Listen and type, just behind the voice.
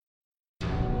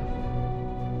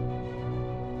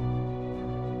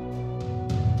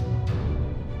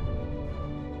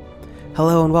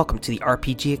Hello and welcome to the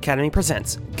RPG Academy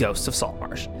Presents Ghosts of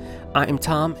Saltmarsh. I am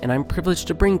Tom, and I'm privileged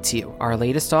to bring to you our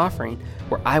latest offering,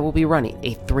 where I will be running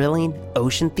a thrilling,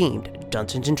 ocean-themed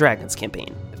Dungeons & Dragons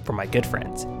campaign for my good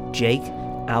friends, Jake,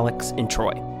 Alex, and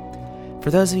Troy.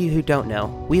 For those of you who don't know,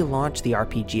 we launched the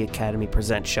RPG Academy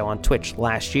Presents show on Twitch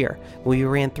last year, when we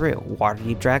ran through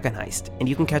Waterdeep Dragon Heist, and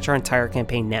you can catch our entire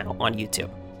campaign now on YouTube.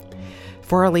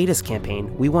 For our latest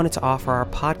campaign, we wanted to offer our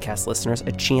podcast listeners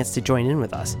a chance to join in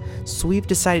with us, so we've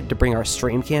decided to bring our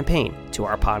stream campaign to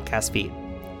our podcast feed.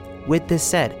 With this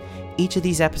said, each of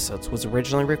these episodes was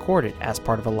originally recorded as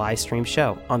part of a live stream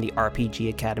show on the RPG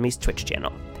Academy's Twitch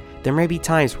channel. There may be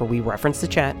times where we reference the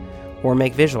chat or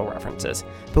make visual references,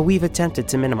 but we've attempted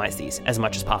to minimize these as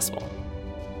much as possible.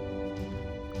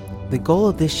 The goal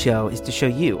of this show is to show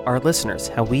you, our listeners,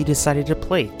 how we decided to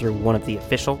play through one of the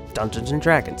official Dungeons &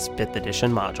 Dragons 5th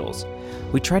edition modules.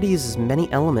 We try to use as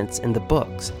many elements in the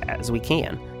books as we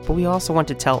can, but we also want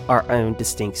to tell our own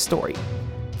distinct story.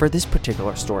 For this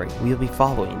particular story, we will be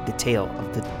following the tale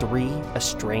of the three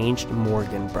estranged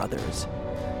Morgan brothers.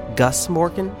 Gus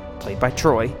Morgan, played by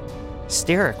Troy,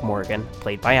 Steric Morgan,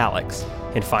 played by Alex,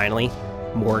 and finally,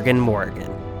 Morgan,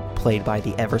 played by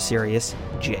the ever-serious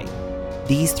Jake.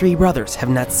 These three brothers have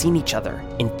not seen each other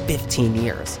in 15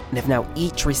 years and have now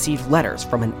each received letters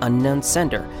from an unknown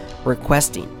sender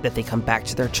requesting that they come back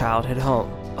to their childhood home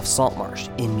of Saltmarsh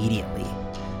immediately,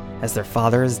 as their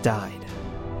father has died.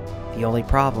 The only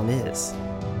problem is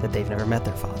that they've never met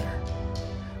their father.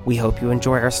 We hope you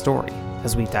enjoy our story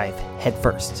as we dive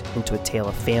headfirst into a tale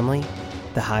of family,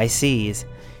 the high seas,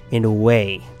 and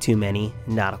way too many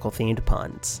nautical-themed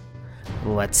puns.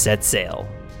 Let's set sail.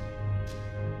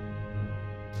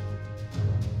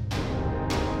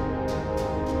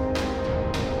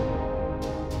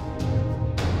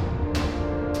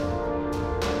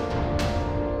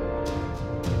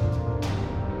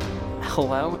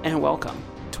 Hello and welcome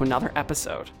to another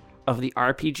episode of the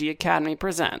RPG Academy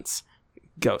Presents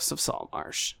Ghosts of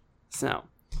Saltmarsh. So,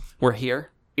 we're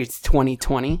here. It's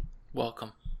 2020.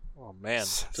 Welcome. Oh man,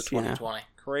 to 2020.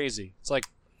 Crazy. It's like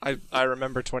I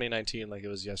remember 2019 like it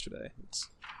was yesterday. It's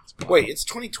Wait, it's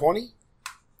 2020?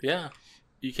 Yeah.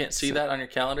 You can't see that on your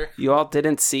calendar? You all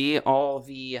didn't see all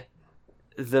the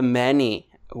many,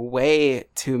 way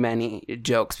too many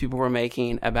jokes people were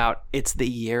making about it's the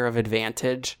year of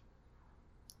advantage.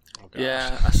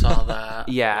 Yeah, I saw that.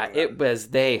 Yeah, it was,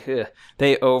 they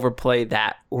overplayed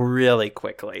that really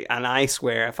quickly. And I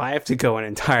swear, if I have to go an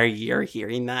entire year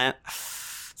hearing that,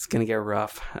 it's going to get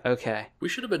rough. Okay. We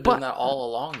should have been doing that all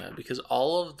along, though, because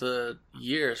all of the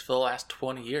years for the last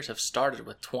 20 years have started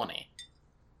with 20.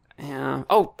 Yeah.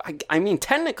 Oh, I mean,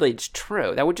 technically it's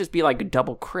true. That would just be like a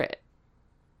double crit.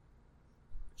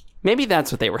 Maybe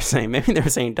that's what they were saying. Maybe they were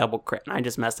saying double crit, and I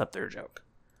just messed up their joke.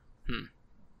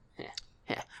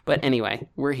 Yeah. But anyway,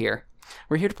 we're here.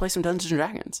 We're here to play some Dungeons &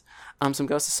 Dragons, some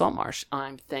Ghosts of Saltmarsh.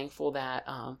 I'm thankful that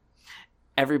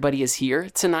everybody is here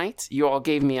tonight. You all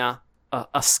gave me a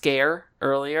scare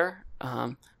earlier.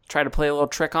 Tried to play a little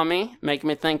trick on me, making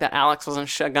me think that Alex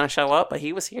wasn't going to show up, but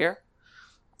he was here.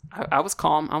 I was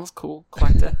calm. I was cool,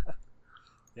 collected.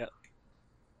 Yep.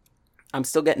 I'm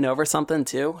still getting over something,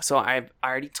 too. So Alex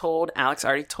already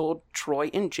told Troy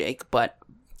and Jake, but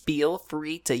feel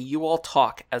free to you all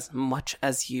talk as much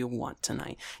as you want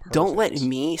tonight. Perfect. Don't let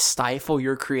me stifle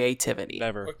your creativity.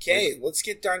 Never. Okay, let's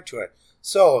get down to it.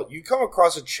 So, you come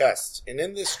across a chest, and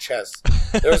in this chest,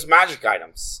 there's magic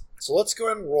items. So let's go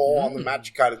ahead and roll on the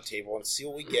magic item table and see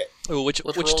what we get. Oh, which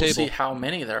roll table? To see how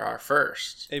many there are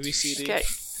first. A, B, C, D. Okay.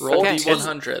 Roll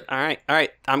D100. All right.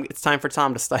 It's time for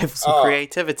Tom to stifle some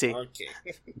creativity. Okay.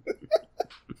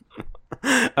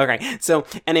 Okay, so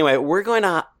anyway, we're going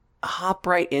to hop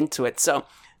right into it. So,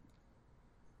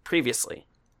 previously,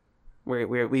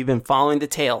 we've been following the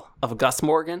tale of Gus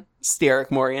Morgan,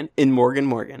 Steric Morgan, and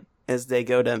Morgan as they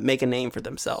go to make a name for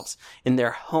themselves in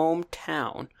their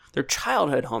hometown, their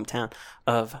childhood hometown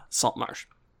of Saltmarsh.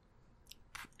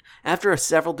 After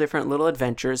several different little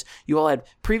adventures, you had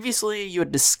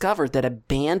discovered that a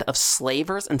band of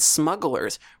slavers and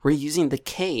smugglers were using the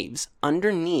caves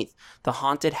underneath the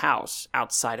haunted house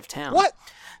outside of town. What?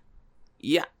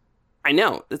 Yeah. I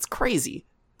know, it's crazy.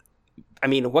 I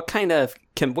mean, what kind of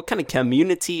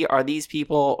community are these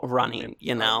people running?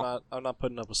 You know, I'm not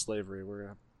putting up with slavery. We're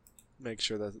gonna make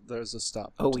sure that there's a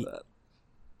stop to that.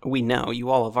 We know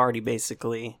you all have already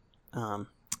basically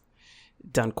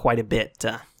done quite a bit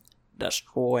to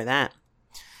destroy that,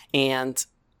 and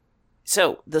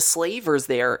so the slavers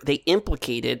there, they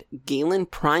implicated Galen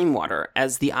Primewater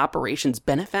as the operation's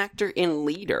benefactor and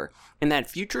leader, and that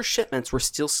future shipments were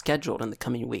still scheduled in the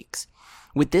coming weeks.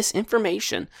 With this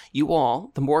information, you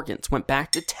all, the Morgans, went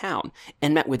back to town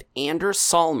and met with Anders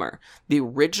Saltmarsh.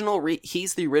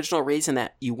 He's the original reason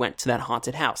that you went to that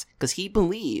haunted house, because he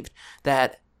believed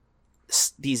that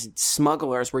these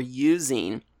smugglers were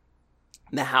using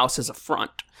the house as a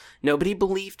front. Nobody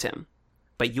believed him.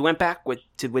 But you went back with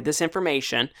this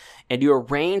information, and you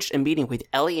arranged a meeting with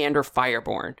Eleander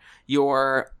Fireborn,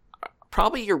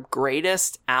 probably your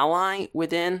greatest ally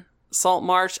within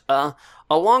Saltmarsh, a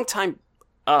long time,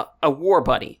 a war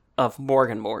buddy of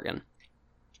Morgan.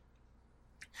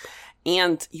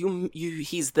 And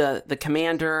he's the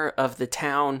commander of the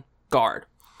town guard.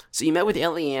 So you met with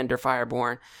Eleander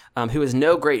Fireborn, who is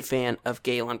no great fan of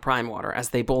Galen Primewater, as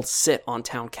they both sit on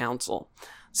town council.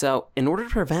 So in order to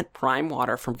prevent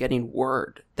Primewater from getting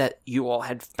word that you all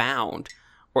had found,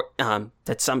 or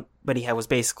that somebody was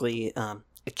basically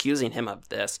accusing him of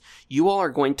this, you all are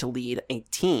going to lead a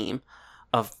team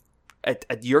of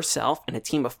yourself and a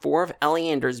team of 4 of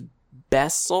Eleander's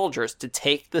best soldiers to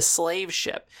take the slave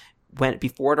ship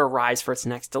before it arrives for its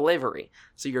next delivery.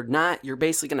 So you're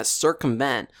basically going to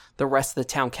circumvent the rest of the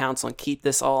town council and keep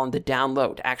this all on the down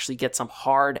low to actually get some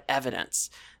hard evidence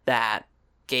that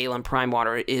Galen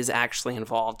Primewater is actually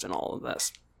involved in all of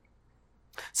this.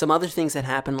 Some other things that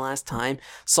happened last time: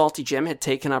 Salty Jim had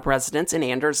taken up residence in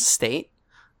Anders' estate.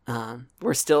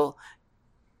 We're still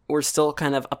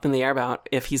kind of up in the air about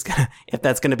if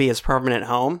that's gonna be his permanent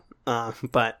home.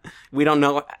 But we don't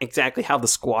know exactly how the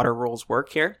squatter rules work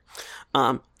here.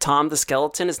 Tom the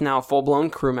Skeleton is now a full-blown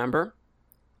crew member,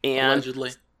 and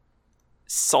Allegedly,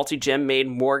 Salty Jim made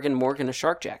Morgan a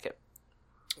shark jacket.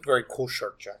 Very cool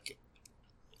shark jacket.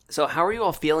 So how are you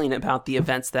all feeling about the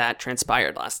events that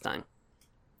transpired last time?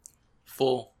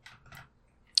 full.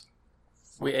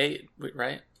 We ate,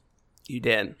 right? You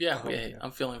did. Yeah, we ate.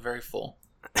 I'm feeling very full.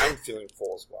 I'm feeling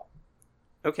full as well.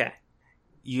 Okay.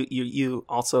 You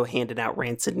also handed out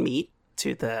rancid meat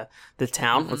to the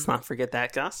town. Mm-hmm. Let's not forget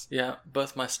that, Gus. Yeah,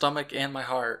 both my stomach and my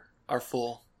heart are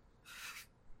full.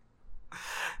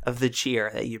 Of the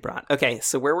cheer that you brought. Okay,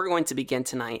 so where we're going to begin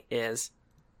tonight is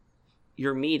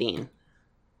your meeting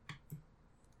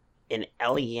in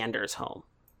Eleander's home.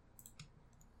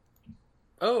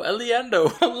 Oh,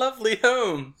 Eliando, a lovely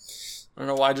home. I don't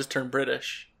know why I just turned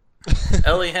British.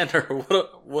 Eleander,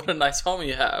 what a nice home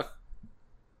you have.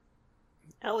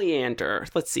 Eleander,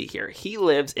 let's see here. He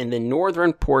lives in the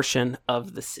northern portion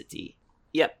of the city.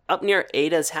 Yep, up near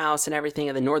Ada's house and everything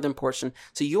in the northern portion.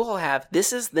 So you all have,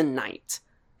 this is the night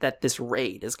that this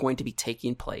raid is going to be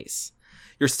taking place.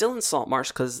 You're still in Saltmarsh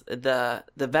because the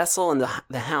vessel and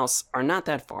the house are not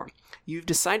that far. You've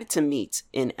decided to meet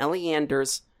in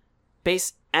Eleander's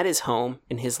base at his home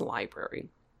in his library.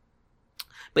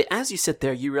 But as you sit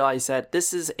there, you realize that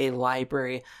this is a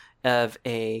library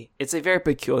it's a very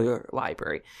peculiar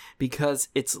library because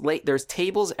there's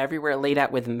tables everywhere laid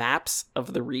out with maps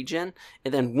of the region,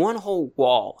 and then one whole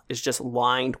wall is just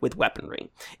lined with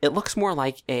weaponry. It looks more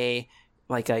like a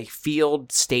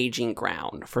field staging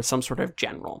ground for some sort of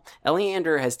general.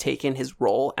 Eleander has taken his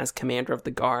role as commander of the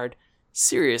guard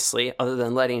seriously, other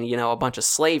than letting, a bunch of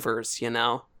slavers,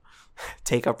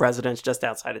 take up residence just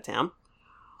outside of town.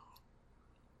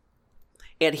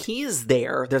 And he is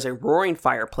there. There's a roaring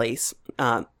fireplace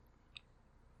going,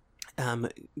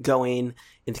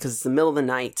 because it's the middle of the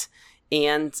night.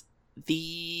 And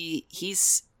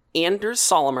Anders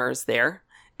Saltmarsh is there,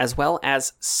 as well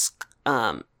as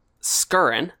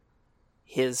Skurin,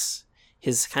 his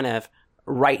kind of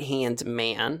right-hand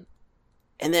man.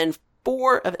 And then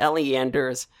 4 of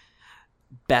Eleander's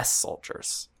best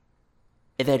soldiers.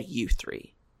 And then you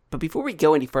 3. But before we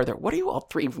go any further, what are you all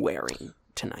 3 wearing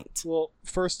tonight? Well,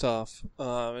 first off,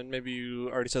 and maybe you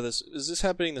already said this, is this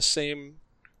happening the same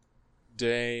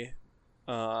day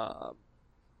that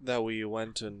we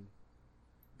went and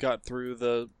got through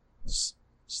the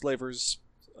slavers'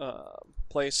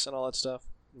 place and all that stuff?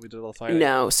 We did all the fighting?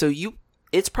 No, so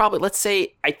it's probably, let's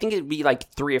say, I think it'd be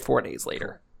like 3 or 4 days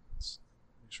later. Let's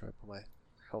make sure I put my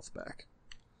health back.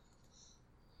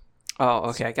 Oh,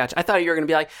 okay, I gotcha. I thought you were going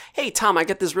to be like, hey, Tom, I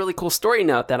got this really cool story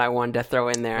note that I wanted to throw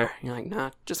in there. Nope. You're like, nah,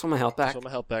 just want my health back. Just want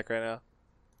my health back right now.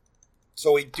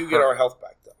 So we do get our health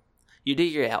back, though. You do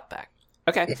your health back.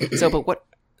 Okay,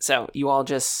 so you all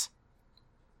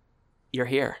you're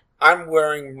here. I'm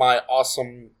wearing my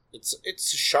awesome, it's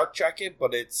a shark jacket,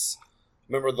 but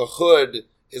remember the hood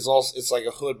is also, it's like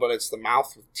a hood, but it's the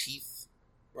mouth with teeth,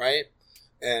 right?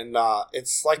 And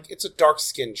it's a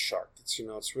dark-skinned shark.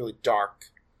 It's really dark.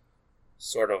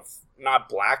 Sort of, not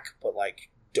black, but like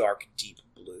dark, deep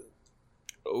blue.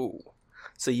 Oh.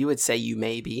 So you would say you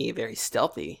may be very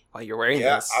stealthy while you're wearing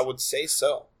this? Yeah, I would say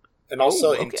so. And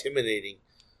also intimidating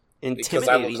Because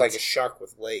I look Intimidating. like a shark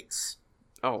with legs.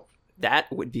 Oh,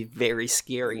 that would be very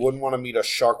scary. You wouldn't want to meet a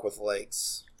shark with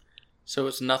legs. So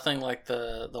it's nothing like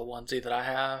the onesie that I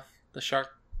have, the shark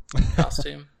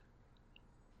costume.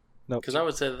 Nope. Because I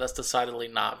would say that that's decidedly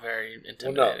not very Well,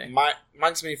 intimidating. no,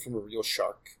 mine's made from a real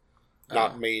shark,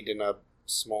 not Oh. made in a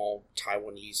small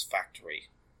Taiwanese factory.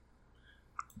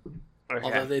 Okay.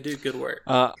 Although they do good work.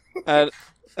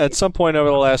 At some point over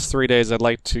the last 3 days, I'd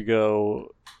like to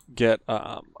go get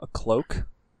a cloak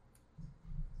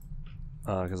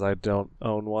because I don't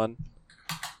own one.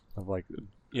 Of like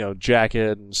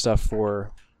jacket and stuff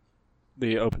for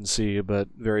the open sea, but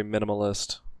very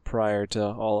minimalist prior to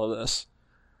all of this.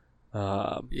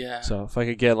 Yeah. So if I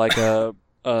could get like a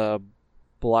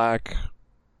black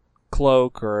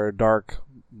cloak or a dark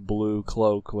blue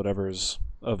cloak, whatever's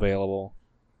available.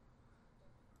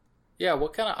 Yeah,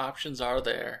 what kind of options are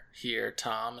there here,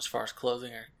 Tom, as far as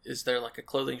clothing? Is there like a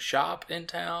clothing shop in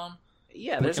town?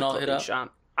 Yeah, We there's can a all hit clothing up.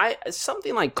 shop.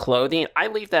 Something like clothing, I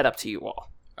leave that up to you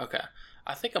all. Okay.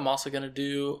 I think I'm also going to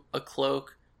do a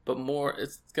cloak, but more,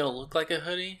 it's going to look like a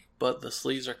hoodie, but the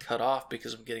sleeves are cut off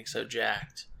because I'm getting so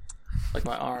jacked. Like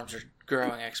my arms are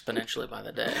growing exponentially by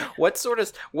the day. What sort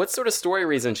of story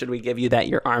reason should we give you that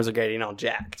your arms are getting all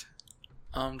jacked?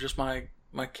 Just my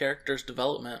character's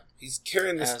development. He's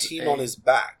carrying this As team a- on his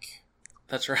back.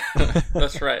 That's right.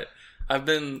 That's right. I've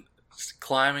been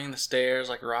climbing the stairs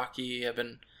like Rocky. I've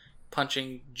been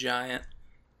punching giant,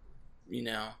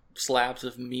 slabs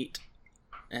of meat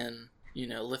and,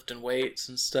 lifting weights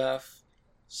and stuff.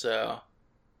 So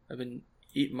I've been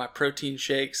eating my protein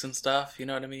shakes and stuff. You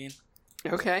know what I mean?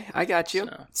 Okay, I got you.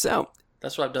 So,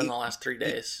 That's what I've done the last 3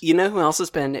 days. you know who else has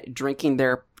been drinking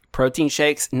their protein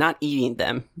shakes, not eating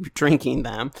them, drinking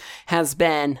them, has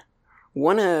been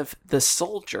one of the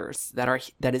soldiers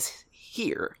that is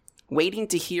here, waiting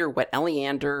to hear what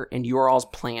Eleander and Ural's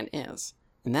plan is.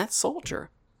 And that soldier,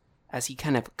 as he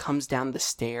kind of comes down the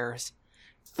stairs,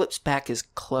 flips back his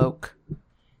cloak,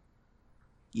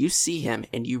 you see him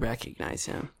and you recognize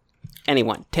him.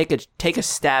 Anyone, take a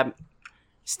stab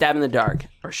in the dark,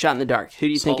 or shot in the dark. Who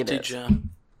do you think it is? Jim.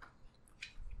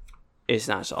 It's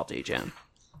not Salty Jim.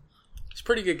 It's a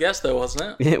pretty good guess, though,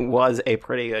 wasn't it? It was a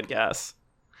pretty good guess.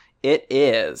 It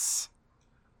is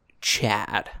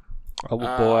Chad Oh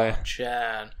boy.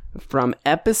 Chad. from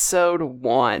episode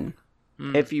 1.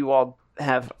 Hmm. If you all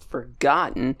have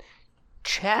forgotten,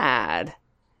 Chad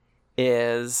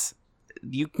is...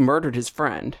 You murdered his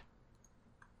friend.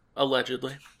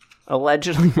 Allegedly.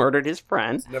 Allegedly murdered his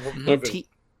friend. Never And proven.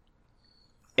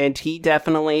 he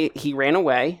definitely ran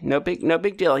away. No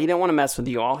big deal. He didn't want to mess with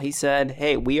you all. He said,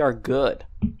 "Hey, we are good."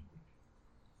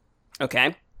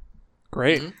 Okay.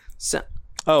 Great. Mhm. So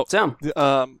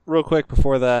Real quick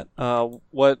before that,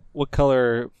 what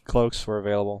color cloaks were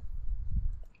available?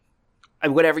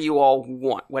 whatever you all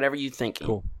want, whatever you think.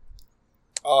 Cool.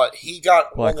 He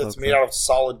got Black one that's cloak, made right. out of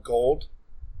solid gold.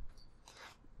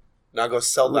 Now go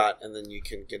sell that, and then you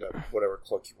can get whatever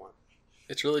cloak you want.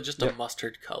 It's really just a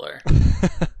mustard color.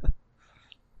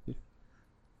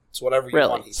 It's whatever you Really?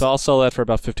 want. He So I'll sell that for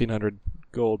about 1,500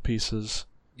 gold pieces.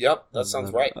 Yep, that sounds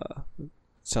And, right.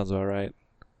 Sounds about right.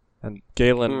 And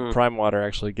Galen Hmm. Primewater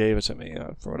actually gave it to me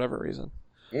for whatever reason.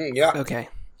 Yeah. Okay.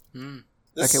 Mm.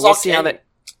 This Okay, is we'll all see how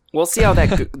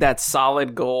canon. that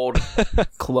solid gold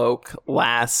cloak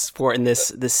lasts for in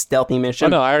this stealthy Oh mission.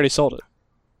 no, I already sold it.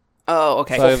 Oh,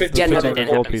 okay. So I have Well, the Yeah, no, 1,500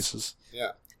 no, gold no. pieces.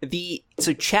 Yeah.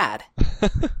 So Chad,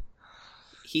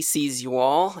 he sees you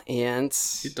all and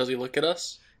Does he look at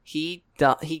us? he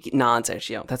nods at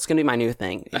you. That's gonna be my new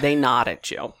thing. They nod at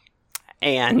you,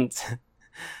 and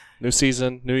New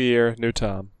season, new year, new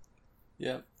Tom.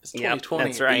 Yeah. It's Yep, 2020,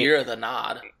 that's right. the year of the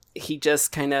nod. he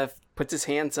just kind of puts his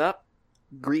hands up,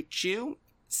 greets you,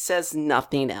 says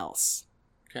nothing else.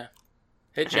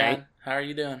 Hey, Chad. Alright. How are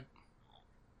you doing?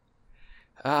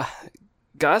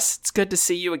 Gus, it's good to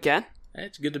see you again. Hey,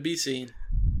 it's good to be seen.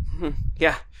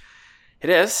 Yeah, it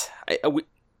is.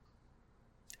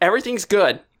 Everything's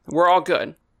good. We're all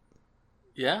good.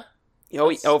 Yeah?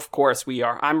 Oh, of course we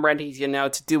are. I'm ready,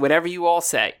 to do whatever you all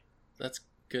say. That's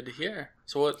good to hear.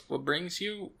 So what brings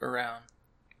you around?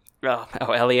 Oh,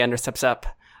 Eleander steps up.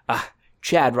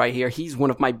 Chad right here, he's one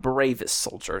of my bravest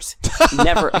soldiers.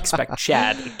 Never expect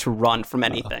Chad to run from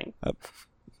anything.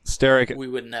 Steric We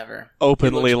would never.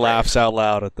 openly He looks laughs out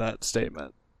loud at that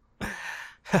statement.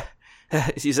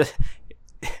 He's a...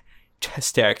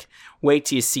 Steric, wait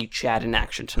till you see Chad in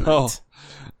action tonight. Oh,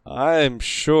 I'm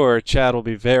sure Chad will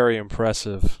be very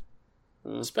impressive.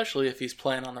 Especially if he's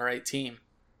playing on the right team.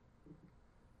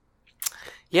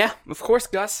 Yeah, of course,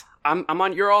 Gus. I'm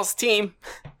on your all's team.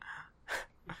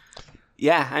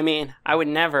 Yeah, I mean, I would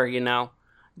never,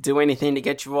 do anything to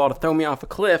get you all to throw me off a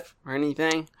cliff or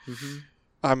anything. Mm-hmm.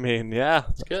 I mean, yeah,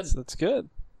 That's good. That's good.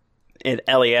 And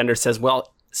Eleander says,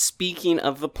 well, speaking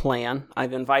of the plan,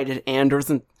 I've invited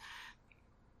Anders and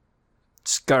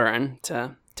Skurin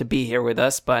to be here with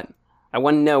us, but I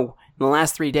want to know, in the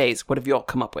last 3 days, what have you all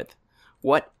come up with?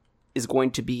 What is going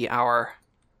to be how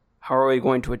are we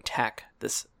going to attack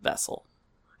this vessel?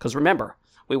 Because remember,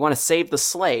 we want to save the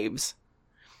slaves,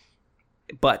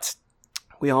 but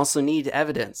we also need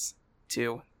evidence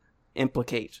to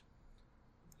implicate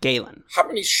Galen. How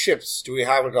many ships do we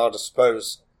have at our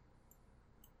disposal?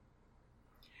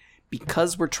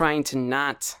 Because we're trying to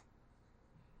not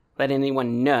let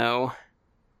anyone know,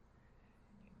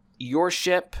 your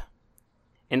ship,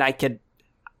 and I could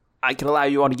allow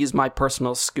you all to use my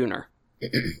personal schooner.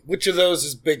 Which of those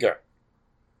is bigger?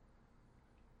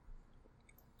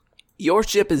 Your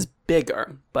ship is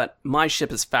bigger, but my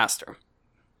ship is faster.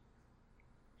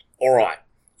 Alright,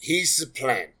 here's the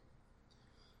plan.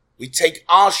 We take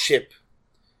our ship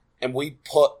and we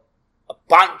put a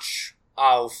bunch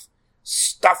of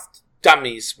stuffed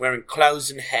dummies wearing clothes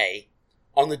and hay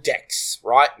on the decks,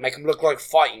 right? Make them look like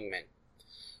fighting men.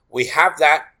 We have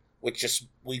that,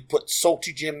 we put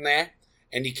Salty Jim there,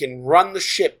 and he can run the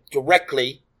ship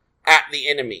directly at the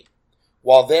enemy.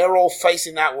 While they're all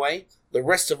facing that way, the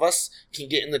rest of us can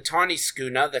get in the tiny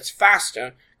schooner that's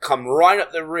faster, come right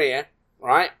up the rear,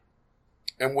 right?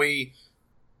 And we,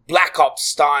 Black Ops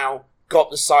style, go up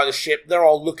the side of the ship. They're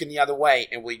all looking the other way,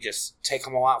 and we just take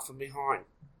them all out from behind.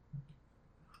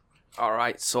 All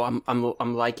right, so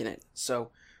I'm liking it.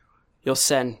 So you'll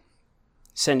send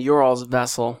your all's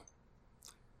vessel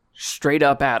straight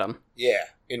up at him. Yeah,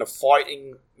 in a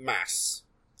fighting mass.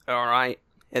 All right,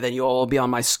 and then you'll all be on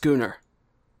my schooner.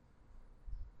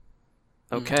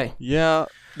 Okay. Yeah,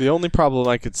 the only problem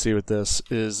I could see with this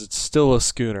is it's still a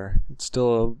schooner. It's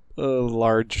still a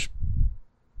large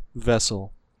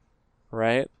vessel,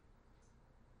 right?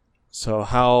 So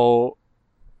how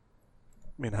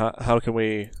can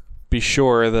we be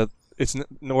sure that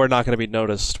we're not going to be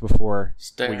noticed before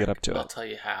we get up to I'll it? tell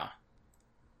you how.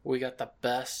 We got the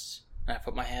best, and I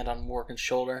put my hand on Morgan's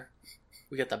shoulder,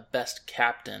 we got the best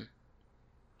captain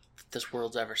that this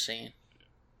world's ever seen.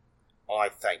 I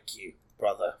thank you,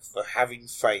 brother, for having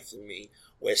faith in me,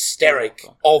 where Steric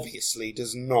obviously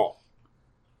does not.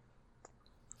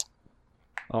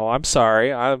 Oh, I'm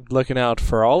sorry. I'm looking out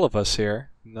for all of us here,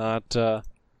 not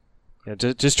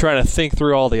just trying to think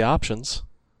through all the options.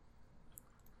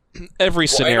 Every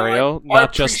scenario, I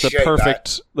not just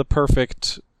the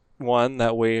perfect one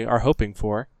that we are hoping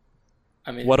for.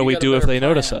 I mean, What do we do if they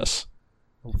notice plan, us?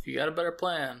 If you got a better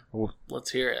plan, Ooh.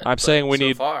 let's hear it. I'm saying we so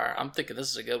need- far, I'm thinking this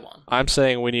is a good one. I'm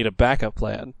saying we need a backup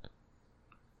plan.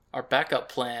 Our backup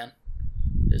plan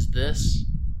is this.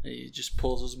 He just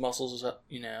pulls his muscles up,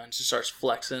 and just starts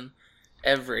flexing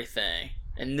everything.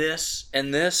 And this,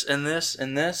 and this, and this,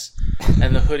 and this.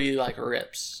 And the hoodie,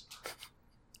 rips.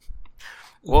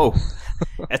 Whoa.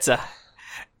 That's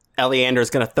Eleander's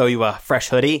going to throw you a fresh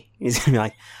hoodie. He's going to be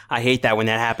like, I hate that when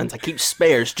that happens. I keep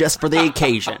spares just for the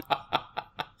occasion.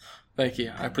 Thank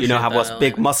you. I appreciate You know how that, us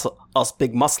big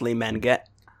Eleander. muscly men get.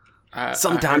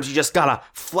 Sometimes I heard- you just gotta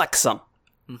flex them.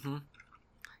 Mm-hmm.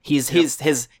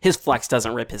 His flex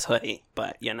doesn't rip his hoodie,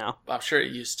 but I'm sure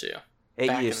it used to. it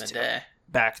back used in the to. day.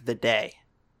 Back in the day.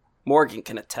 Morgan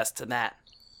can attest to that.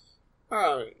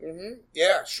 Oh,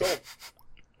 yeah, sure.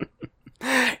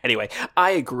 Anyway,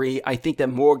 I agree. I think that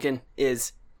Morgan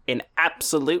is an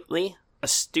absolutely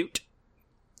astute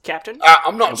captain.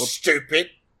 I'm not And we'll- stupid.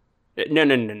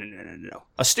 No.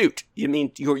 Astute. You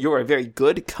mean you're a very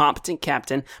good, competent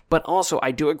captain, but also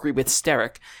I do agree with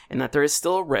Steric in that there is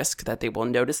still a risk that they will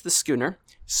notice the schooner.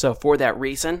 So for that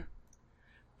reason,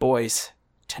 boys,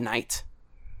 tonight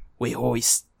we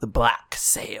hoist the black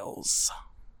sails.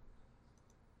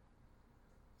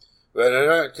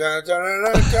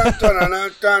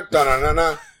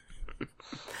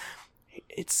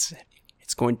 It's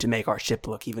going to make our ship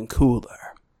look even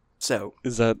cooler. So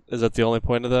Is that the only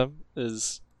point of them?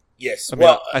 Yes. I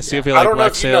mean, I feel I like don't know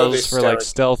black if you know sails this, for Derek.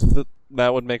 stealth.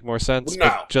 That would make more sense. No.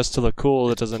 But just to look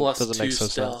cool, it doesn't Plus make 2 so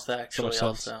stealth, sense. So much actually,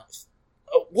 sense. also.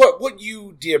 What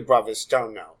you, dear brothers,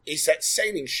 don't know is that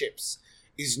sailing ships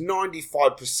is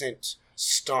 95%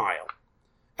 style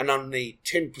and only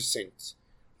 10%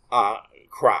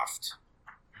 craft.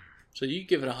 So you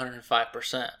give it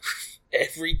 105%.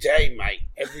 Every day, mate.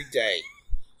 Every day.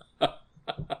 of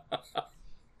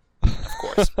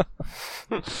course.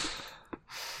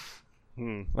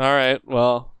 All right.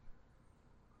 Well,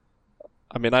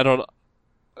 I mean, I don't.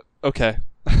 Okay.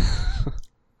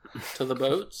 To the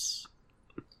boats?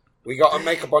 We got to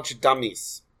make a bunch of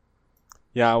dummies.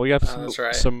 Yeah, we got that's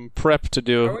right. some prep to How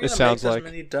do. are we It gonna sounds make like.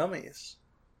 this many dummies?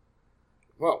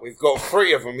 Well, we've got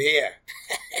 3 of them here.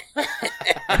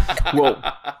 Whoa.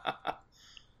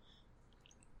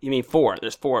 You mean 4?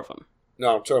 There's 4 of them.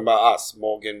 No, I'm talking about us.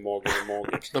 Morgan, and Morgan.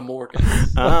 The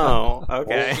Morgans. Oh,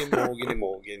 okay. Morgan, and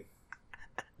Morgan.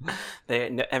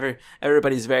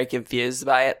 Everybody's very confused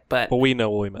by it, but But we know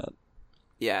what we meant.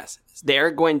 yes, they're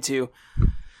going to.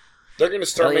 They're going to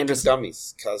start making Eleander's-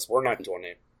 dummies, because we're not doing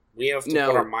it. We have to No.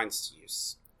 put our minds to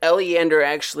use. Eleander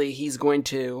actually, he's going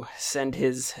to send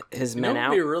his You know men what out.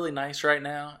 would be really nice right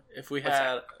now? If we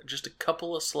had just a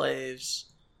couple of slaves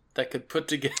that could put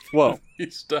together Whoa.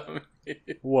 these dummies.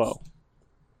 Whoa.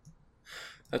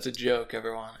 That's a joke,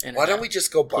 everyone. Why don't we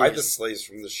just go buy the Please. slaves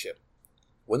from the ship?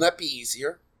 Wouldn't that be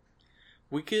easier?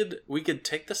 We could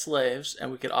take the slaves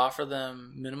and we could offer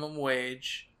them minimum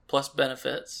wage plus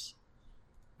benefits.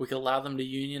 We could allow them to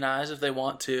unionize if they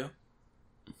want to.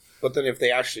 But then if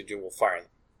they actually do, we'll fire them.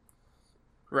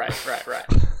 Right.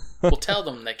 We'll tell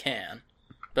them they can.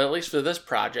 But at least for this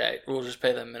project, we'll just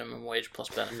pay them minimum wage plus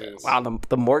benefits. Wow,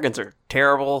 the Morgans are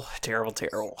terrible.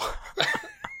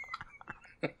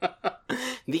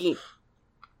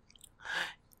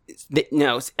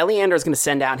 Eleander is going to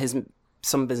send out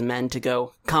some of his men to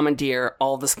go commandeer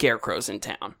all the scarecrows in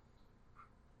town.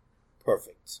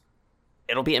 Perfect.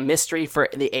 It'll be a mystery for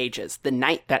the ages. The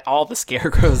night that all the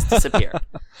scarecrows disappeared.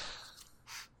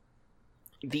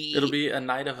 It'll be a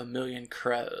night of 1,000,000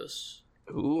 crows,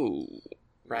 Ooh.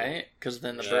 right? Because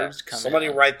then the Yeah. birds come Somebody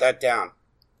in. write that down.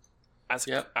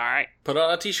 Yep. All right. Put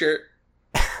on a t-shirt.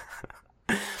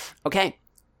 Okay.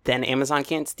 Then Amazon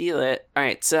can't steal it. All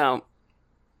right. So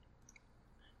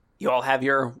you all have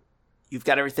you've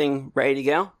got everything ready to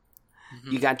go.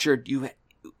 Mhm. You got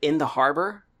in the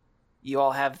harbor. You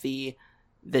all have the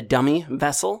dummy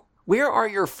vessel. Where are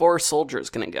your 4 soldiers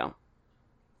going to go?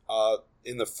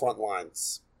 In the front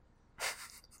lines.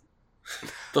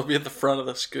 They'll be at the front of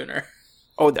the schooner.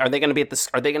 Oh, are they going to be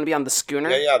Are they going to be on the schooner?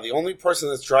 Yeah. The only person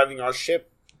that's driving our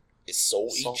ship is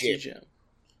Salty Jim. Jim.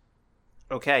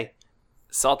 Okay.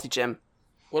 Salty Jim.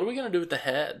 What are we gonna do with the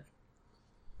head?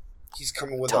 He's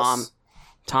coming with Tom. us.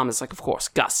 Tom is like, of course,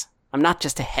 Gus. I'm not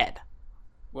just a head.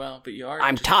 Well, but you are.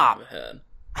 I'm just Tom. The head.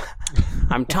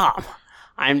 I'm Tom.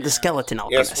 I'm the skeleton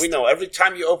alchemist. Yes, we know. Every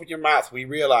time you open your mouth, we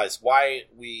realize why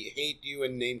we hate you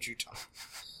and named you Tom.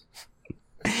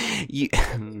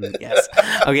 Yes.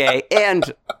 Okay,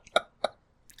 and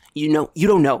you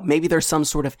don't know. Maybe there's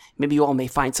maybe you all may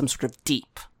find some sort of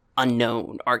deep,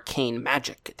 unknown, arcane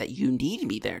magic that you need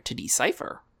me there to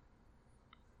decipher.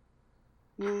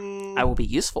 I will be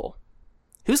useful.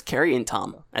 Who's carrying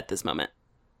Tom at this moment?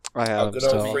 I Our have him good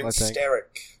still, old friend I think.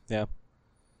 Steric. Yeah.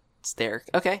 It's there.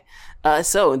 Okay.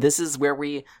 So this is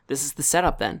the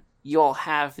setup then. You all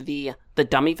have the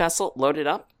dummy vessel loaded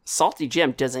up. Salty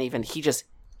Jim doesn't even,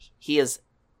 he is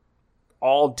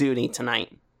all duty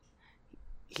tonight.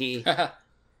 I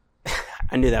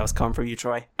knew that was coming from you,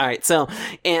 Troy. All right. So,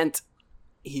 and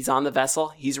he's on the vessel.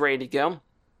 He's ready to go.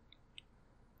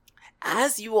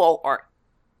 As you all are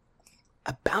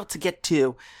about to get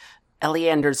to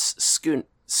Eleander's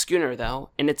schooner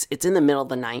though, and it's in the middle of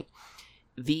the night,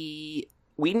 we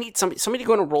need somebody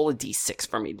going to roll a d6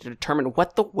 for me to determine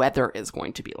what the weather is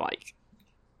going to be like.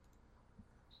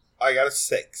 I got a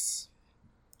 6.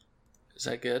 Is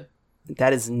that good?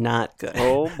 That is not good.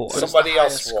 Oh boy. What is Somebody the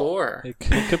else highest roll. score. It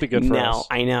could be good for No, us.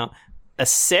 I know. A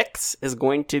 6 is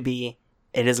going to be.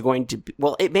 It is going to be.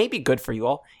 Well, it may be good for you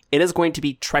all. It is going to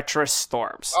be treacherous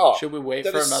storms. Oh, Should we wait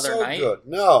that for is another so night? good.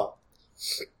 No.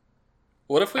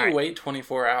 What if we All right. wait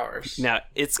 24 hours? No,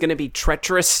 it's going to be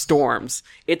treacherous storms.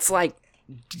 It's like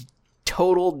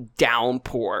total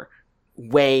downpour,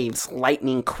 waves,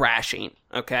 lightning crashing.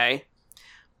 Okay.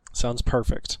 Sounds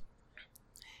perfect.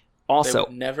 They Also,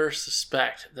 would never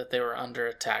suspect that they were under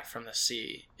attack from the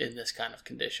sea in this kind of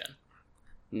condition.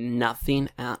 nothing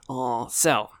at all.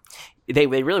 So they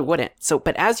really wouldn't. So,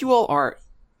 but as you all are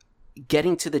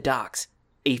getting to the docks,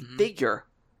 a figure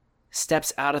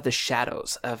steps out of the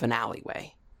shadows of an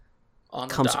alleyway. On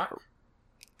the Comes dock?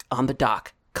 on the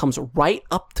dock, comes right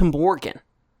up to Morgan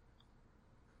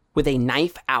with a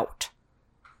knife out,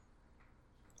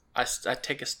 I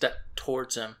take a step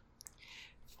towards him.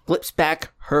 flips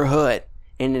back her hood,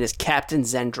 and it is Captain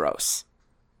Zendros.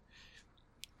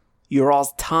 Your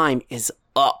all's time is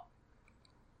up.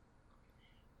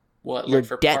 What, Your like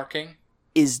for debt- parking?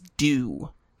 Is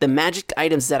due. The magic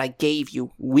items that I gave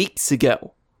you weeks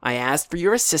ago. I asked for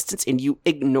your assistance and you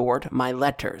ignored my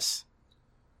letters.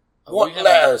 What we haven't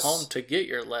letters? been home to get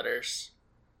your letters.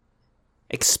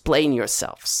 Explain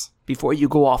yourselves before you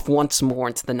go off once more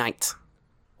into the night.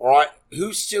 Alright,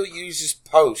 who still uses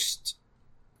post?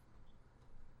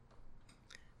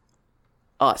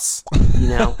 Us. You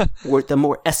know, we're the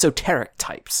more esoteric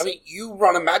types. I mean, you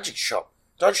run a magic shop.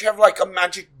 Don't you have like a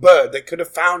magic bird that could have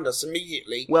found us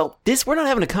immediately? Well, we're not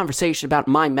having a conversation about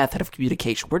my method of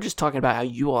communication. We're just talking about how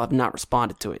you all have not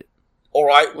responded to it.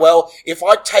 Alright, well, if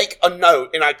I take a note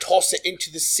and I toss it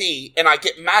into the sea and I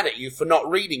get mad at you for not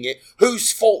reading it,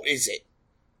 whose fault is it?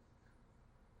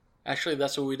 Actually,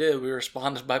 that's what we did. We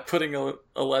responded by putting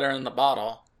a letter in the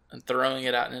bottle and throwing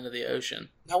it out into the ocean.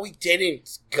 No, we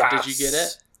didn't, Gus. Did you get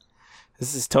it?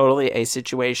 This is totally a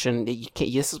situation that you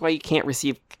can't. This is why you can't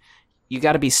receive. You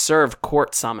got to be served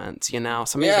court summons. You know,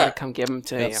 somebody's got to come give them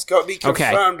to you. It's got to be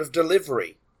confirmed of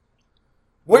delivery.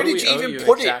 Where did you even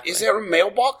put it? Is there a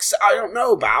mailbox I don't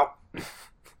know about?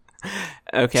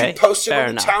 Okay, Did you post it fair on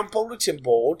the enough. town bulletin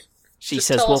board? She Just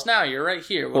says, tell "Well, us now. You're right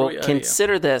here. What do we owe you?"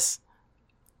 consider this.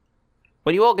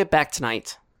 When you all get back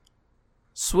tonight,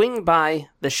 swing by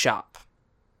the shop.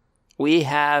 We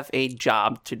have a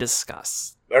job to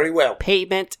discuss. Very well.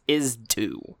 Payment is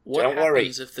due. What Don't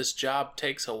happens worry. if this job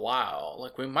takes a while?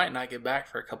 Like, we might not get back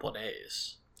for a couple of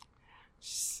days.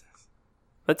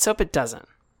 Let's hope it doesn't.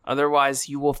 Otherwise,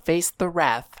 you will face the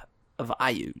wrath of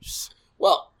Ayus.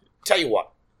 Well, tell you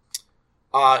what.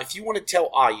 If you want to tell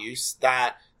Ayus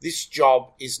that this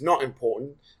job is not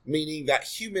important, meaning that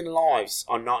human lives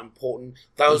are not important,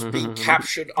 those being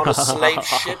captured on a slave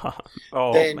ship,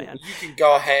 then man. you can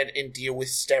go ahead and deal with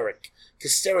Steric.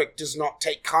 Because Steric does not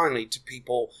take kindly to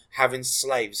people having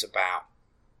slaves about.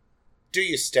 Do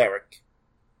you, Steric?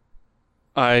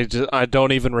 I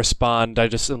don't even respond. I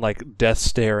just am like death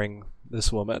staring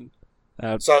this woman.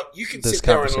 So you can This sit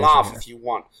there and conversation laugh here. if you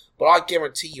want, but I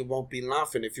guarantee you won't be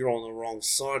laughing if you're on the wrong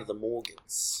side of the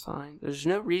Morgans. Fine. There's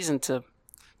no reason to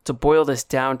boil this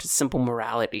down to simple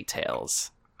morality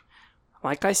tales.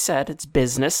 Like I said, it's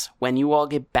business. When you all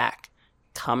get back,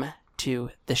 come to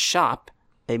the shop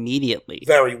immediately.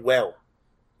 Very well.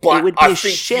 But It would be I a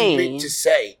think shame- you meant to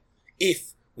say,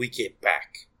 if we get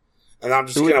back. And I'm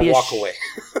just It would going be to a walk sh- away.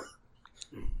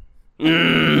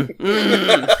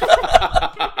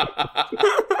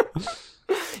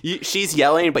 She's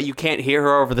yelling, but you can't hear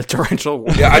her over the torrential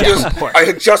water. Yeah, I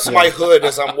adjust my hood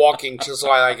as I'm walking just so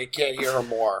I can't hear her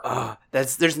more.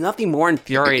 There's nothing more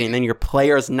infuriating than your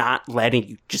players not letting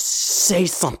you just say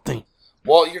something.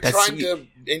 Well, you're That's- trying to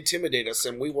intimidate us,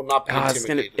 and we will not be It's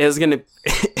intimidated. gonna.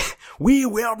 We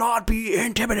will not be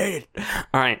intimidated.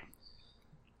 All right.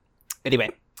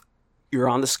 Anyway, you're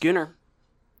on the schooner,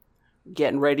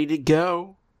 getting ready to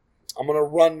go. I'm going to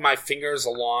run my fingers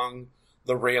along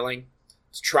the railing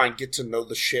to try and get to know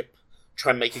the ship,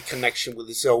 try and make a connection with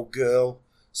this old girl,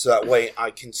 so that way I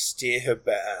can steer her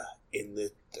better in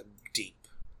the deep.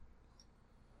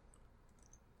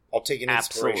 I'll take an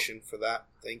inspiration for that.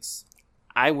 Thanks.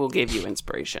 I will give you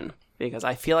inspiration because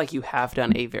I feel like you have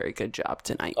done a very good job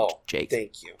tonight, Oh, Jake.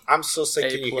 thank you. I'm so sick.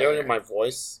 Can you hear it in my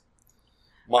voice?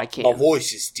 I My can.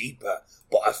 voice is deeper,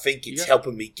 but I think it's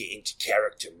helping me get into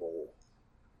character more.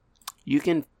 You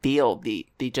can feel the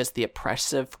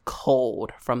oppressive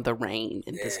cold from the rain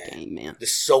in this game, man. The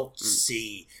salt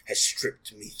sea has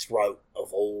stripped me throat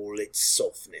of all its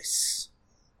softness.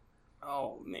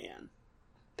 Oh man,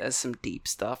 that's some deep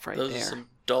stuff right Those there. are some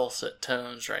dulcet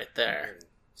tones right there.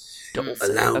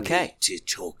 Allow Okay. me to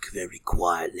talk very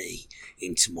quietly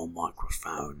into my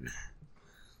microphone.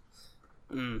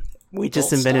 We just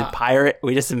Don't invented stop. pirate.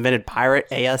 We just invented pirate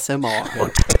ASMR.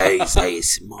 On today's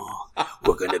ASMR,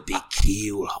 we're going to be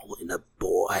keel-holding a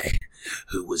boy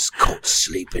who was caught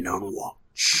sleeping on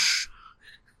watch.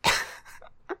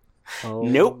 Oh,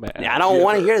 Nope, man. I don't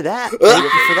want to hear that. Thank you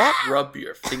for that. Rub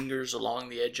your fingers along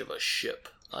the edge of a ship,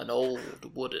 an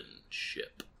old wooden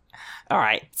ship. All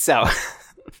right, so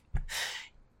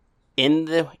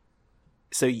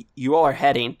so you all are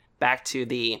heading back to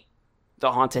the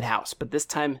haunted house, but this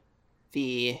time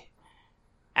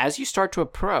as you start to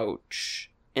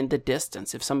approach in the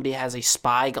distance, if somebody has a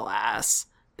spyglass,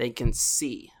 they can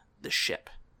see the ship.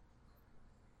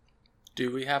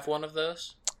 Do we have one of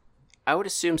those? I would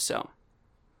assume so.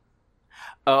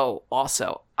 Oh,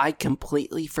 also, I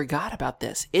completely forgot about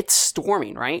this. It's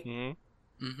storming, right?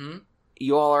 Mm-hmm.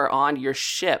 You all are on your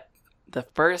ship the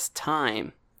first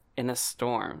time in a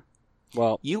storm.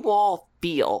 Well, You all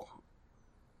feel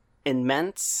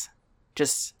immense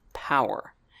just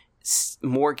power.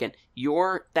 Morgan,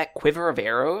 that quiver of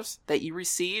arrows that you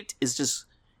received is just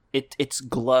it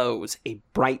glows a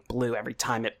bright blue every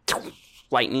time it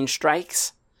lightning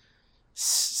strikes.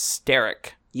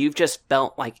 Steric, you've just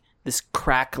felt like this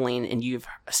crackling and you've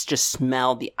just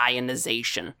smelled the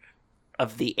ionization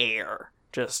of the air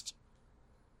just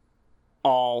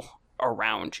all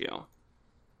around you.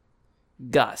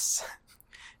 Gus,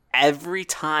 every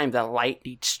time the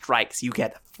lightning strikes, you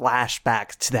get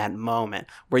flashbacks to that moment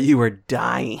where you were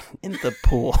dying in the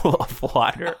pool of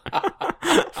water on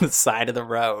the side of the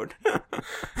road.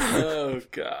 Oh,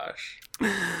 gosh.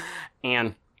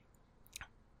 And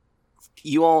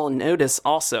you all notice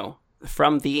also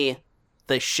from the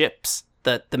ships,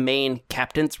 the main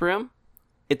captain's room,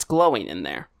 it's glowing in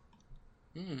there.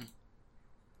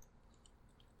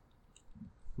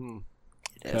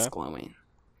 It is glowing.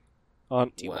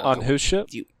 On whose ship?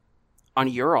 On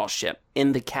your all ship,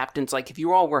 in the captain's, like, if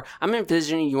you all were, I'm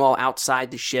envisioning you all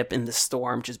outside the ship in the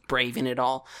storm, just braving it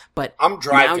all, but I'm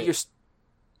driving. Now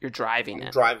you're driving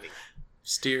it. Driving.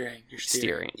 Steering. You're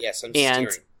steering. Yes, I'm And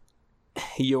steering.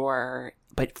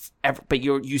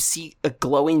 you see a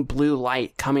glowing blue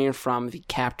light coming from the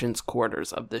captain's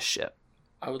quarters of the ship.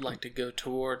 I would like to go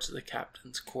towards the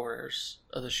captain's quarters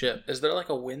of the ship. Is there like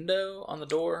a window on the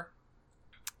door?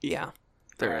 Yeah,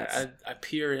 there is. I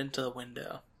peer into the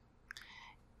window.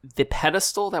 The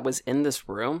pedestal that was in this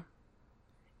room,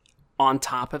 on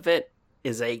top of it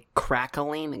is a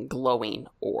crackling, glowing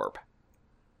orb.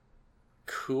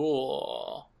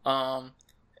 Cool.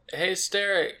 Hey,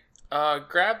 Steric,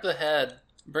 grab the head.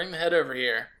 Bring the head over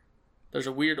here. There's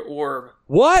a weird orb.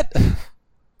 What?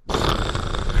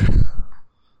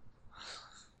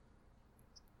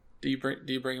 Do you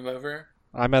bring him over?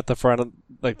 I'm at the front of,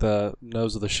 like, the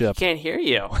nose of the ship. Can't hear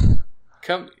you.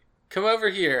 Come over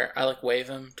here. I wave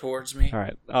him towards me. All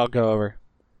right, I'll go over.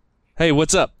 Hey,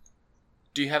 what's up?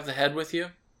 Do you have the head with you?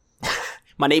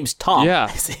 My name's Tom.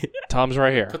 Yeah, Tom's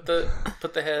right here. Put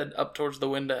the head up towards the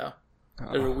window.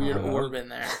 There's a weird orb in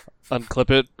there. Unclip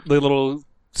it, the little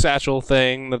satchel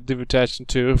thing that you've attached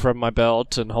to from my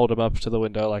belt, and hold him up to the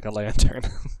window like a lantern.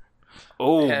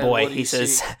 Oh Head, boy, what do you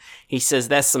see? he says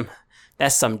that's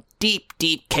some deep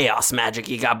chaos magic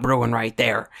you got brewing right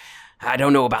there. I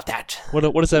don't know about that. What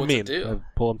does that What's mean? it do? I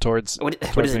pull him towards. What does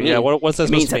towards it me. mean? Yeah, what's that It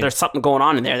supposed means to that mean? there's something going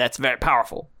on in there that's very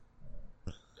powerful.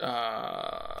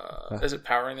 Is it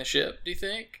powering the ship, do you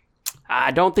think? I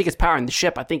don't think it's powering the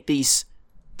ship. I think he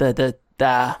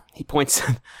points.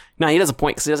 No, he doesn't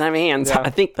point because he doesn't have hands. Yeah. I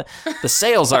think the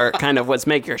sails are kind of what's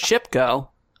making your ship go.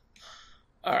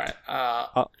 All right.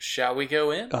 Shall we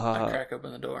go in? I crack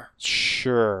open the door.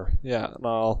 Sure. Yeah, and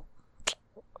I'll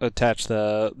attach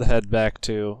the head back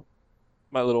to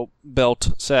my little belt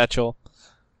satchel. All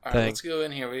right, thing. let's go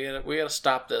in here. We gotta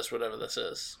stop this, whatever this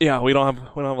is. Yeah, we don't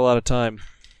have a lot of time.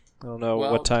 I don't know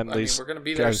Well, what time I mean, these we're gonna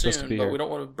be there guys are supposed to soon, be but here. we don't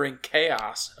want to bring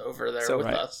chaos over there with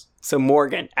Right. us. So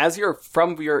Morgan, as you're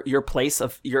from your place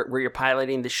of where you're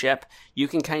piloting the ship, you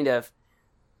can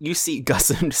you see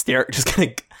Gus and Steric just kind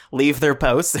of leave their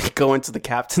posts and go into the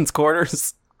captain's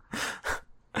quarters.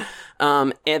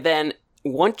 And then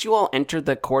once you all enter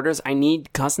the quarters, I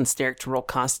need Gus and Steric to roll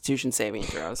Constitution saving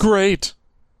throws. Great.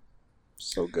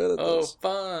 So good at Oh, this.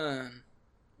 fun!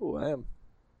 Ooh, I am.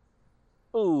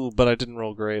 Ooh, but I didn't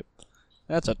roll great.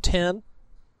 That's a 10.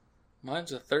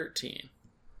 Mine's a 13.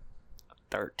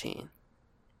 13.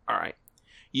 All right.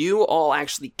 You all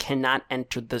actually cannot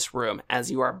enter this room as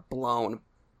you are blown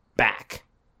back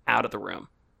out of the room.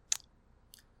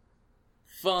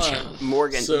 Fun.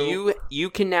 Morgan, So- you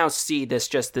can now see this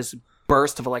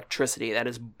burst of electricity that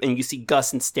is, and you see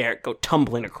Gus and Steric go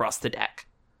tumbling across the deck.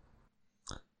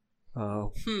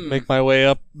 Make my way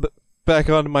up back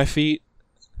onto my feet.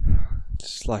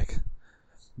 Just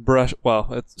brush. Well,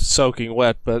 it's soaking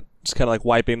wet, but just kind of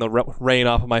wiping the rain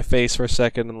off of my face for a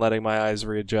second and letting my eyes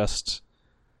readjust.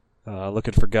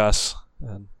 Looking for Gus.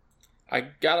 And I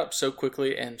got up so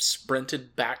quickly and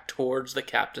sprinted back towards the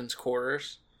captain's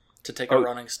quarters to take a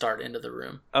running start into the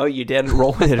room. Oh, you did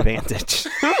roll with advantage.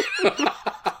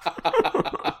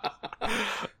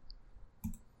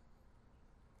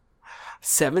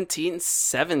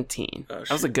 17. Oh, That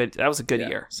was a good Yeah,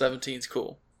 year. 17's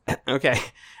cool.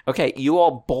 Okay. You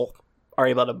all both are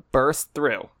able to burst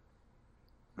through.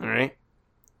 All right.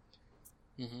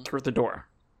 Mhm. Through the door.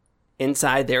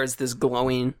 Inside there is this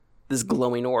glowing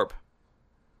orb.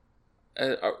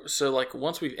 So,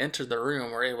 once we've entered the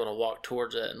room, we're able to walk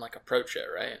towards it and, approach it,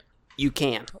 right? You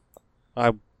can.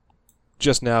 I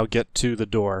just now get to the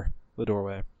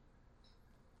doorway.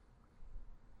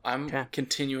 I'm Okay.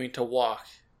 continuing to walk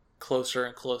closer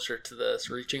and closer to this,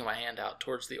 reaching my hand out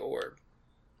towards the orb.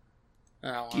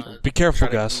 And I want to Be careful, try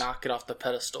to Gus. knock it off the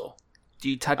pedestal. Do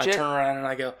you touch I it? turn around and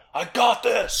I go, I got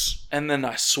this! And then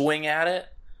I swing at it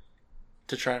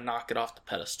to try to knock it off the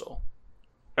pedestal.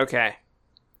 Okay.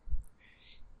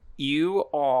 You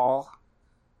all...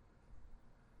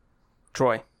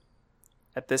 Troy,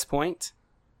 at this point,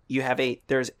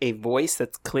 there's a voice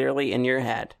that's clearly in your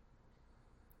head.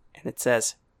 And it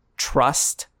says,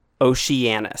 trust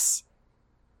Oceanus.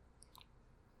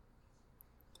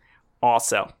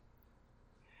 Also,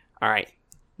 all right,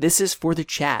 this is for the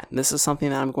chat. This is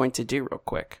something that I'm going to do real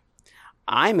quick.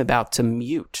 I'm about to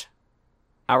mute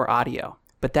our audio,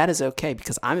 but that is okay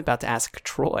because I'm about to ask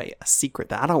Troy a secret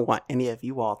that I don't want any of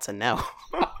you all to know.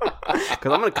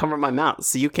 Because I'm going to cover my mouth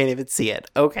so you can't even see it.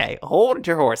 Okay, hold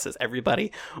your horses,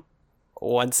 everybody.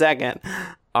 1 second.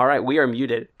 All right, we are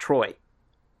muted. Troy,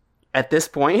 at this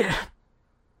point,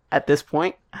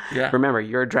 Yeah. remember,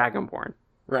 you're a Dragonborn.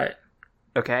 Right.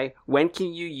 Okay, when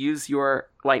can you use your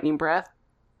lightning breath?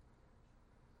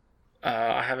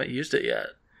 I haven't used it yet.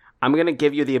 I'm gonna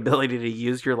give you the ability to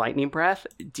use your lightning breath.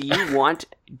 Do you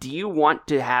want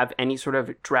to have any sort of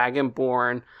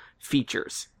Dragonborn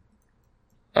features?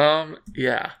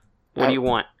 Yeah. What do you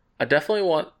want? I definitely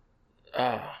want.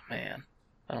 Oh man,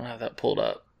 I don't have that pulled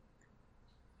up.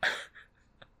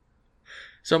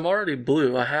 So I'm already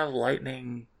blue. I have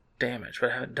lightning damage,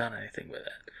 but I haven't done anything with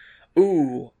it.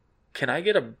 Ooh, can I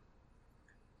get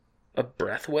a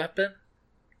breath weapon?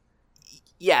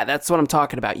 Yeah, that's what I'm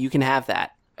talking about. You can have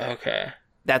that. Okay.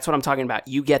 That's what I'm talking about.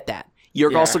 You get that.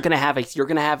 You're also gonna have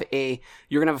a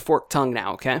forked tongue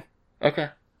now. Okay. Okay.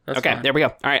 That's okay. fine. There we go.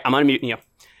 All right. I'm unmuting you.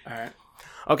 All right.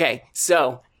 Okay.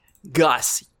 So,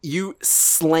 Gus, you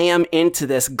slam into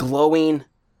this glowing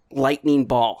lightning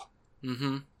ball.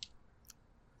 Mm-hmm.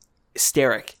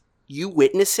 Steric, you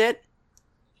witness it.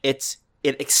 It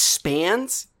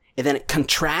expands and then it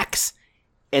contracts,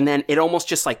 and then it almost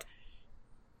just like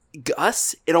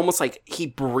Gus. It almost like he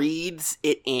breathes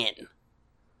it in,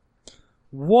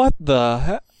 What the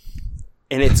heck?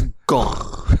 and it's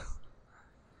gone.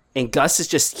 And Gus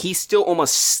he's still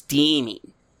almost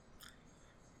steaming.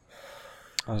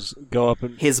 I'll just go up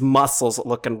and His muscles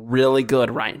looking really good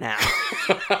right now.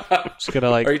 just gonna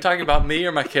like Are you talking about me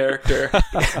or my character?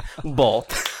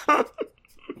 Both.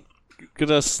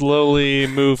 gonna slowly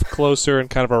move closer and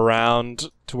kind of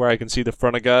around to where I can see the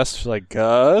front of Gus. Just like,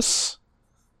 Gus,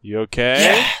 you okay?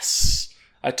 Yes.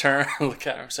 I turn and look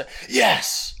at him and say,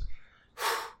 yes.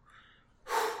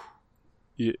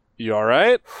 You all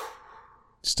right?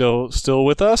 Still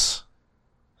with us?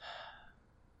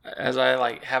 As I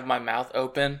like have my mouth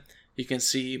open, you can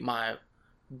see my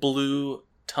blue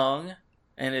tongue,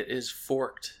 and it is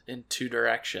forked in 2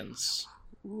 directions.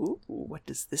 Ooh, what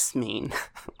does this mean?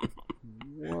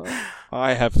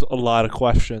 I have a lot of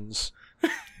questions.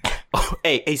 Oh,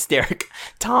 hey, Steric.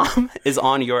 Tom is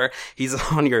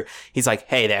he's like,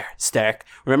 hey there, Steric.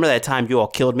 Remember that time you all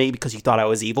killed me because you thought I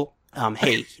was evil?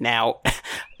 Hey, now,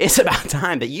 it's about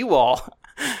time that you all,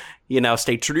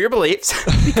 stay true to your beliefs,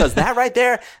 because that right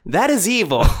there, that is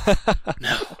evil.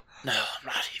 No, I'm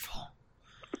not evil.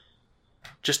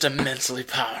 Just immensely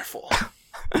powerful.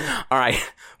 All right,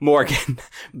 Morgan,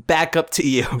 back up to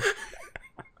you.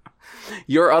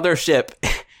 Your other ship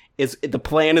the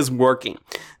plan is working.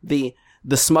 The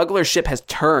smuggler ship has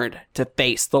turned to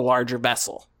face the larger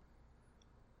vessel,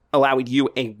 allowing you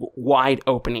a wide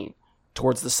opening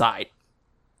towards the side.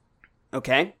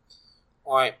 Okay?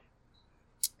 All right.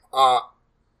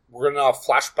 We're gonna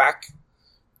flashback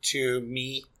to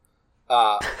me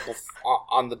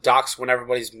on the docks when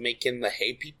everybody's making the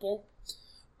hay people,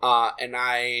 and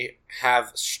I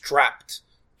have strapped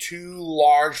 2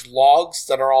 large logs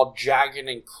that are all jagged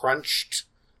and crunched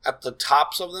at the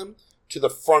tops of them to the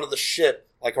front of the ship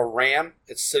like a ram.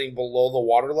 It's sitting below the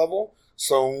water level,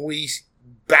 so when we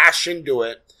bash into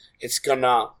it, it's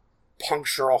gonna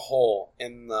puncture a hole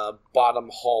in the bottom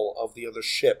hull of the other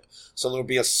ship. So there'll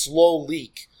be a slow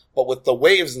leak, but with the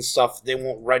waves and stuff, they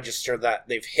won't register that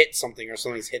they've hit something or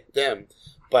something's hit them.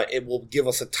 But it will give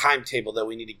us a timetable that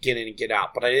we need to get in and get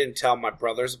out. But I didn't tell my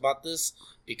brothers about this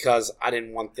because I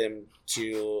didn't want them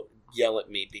to yell at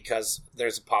me, because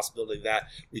there's a possibility that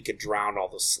we could drown all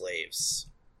the slaves.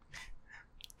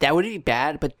 That would be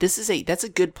bad, but that's a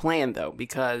good plan though,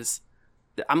 because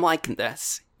I'm liking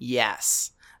this.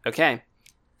 Yes. Okay.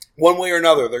 One way or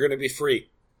another, they're going to be free.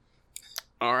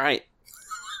 All right.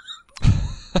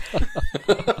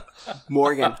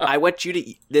 Morgan, I want you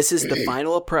to. This is the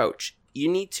final approach. You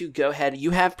need to go ahead.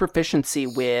 You have proficiency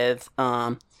with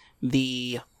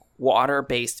the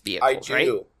water-based vehicles, I do.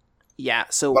 right? Yeah.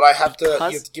 So, but you have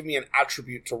to give me an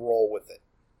attribute to roll with it.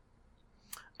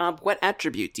 What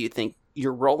attribute do you think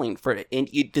you're rolling for it? And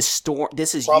the storm.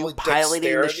 This is probably you piloting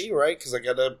dexterity, right? Because I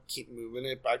gotta keep moving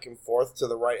it back and forth to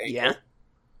the right angle. Yeah.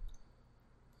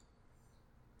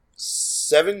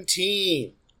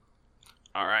 17.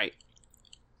 All right.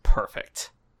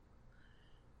 Perfect.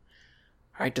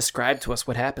 All right. Describe to us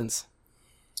what happens.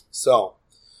 So,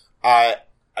 I'm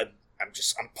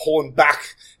pulling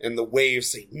back, and the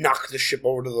waves, they knock the ship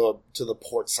over to the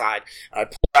port side, and I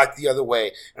pull back the other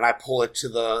way, and I pull it to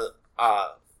the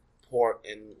port,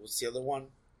 and what's the other one?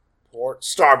 Port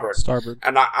starboard.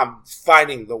 And I'm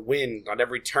fighting the wind on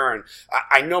every turn.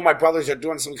 I know my brothers are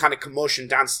doing some kind of commotion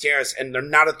downstairs, and they're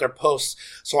not at their posts,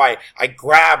 so I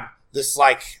grab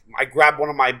one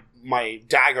of my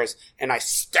daggers, and I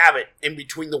stab it in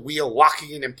between the wheel,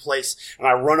 locking it in place, and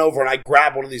I run over and I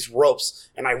grab one of these ropes,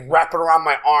 and I wrap it around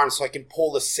my arm so I can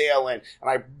pull the sail in, and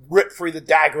I rip free the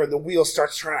dagger, and the wheel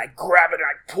starts turning. I grab it, and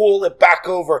I pull it back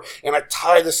over, and I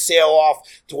tie the sail off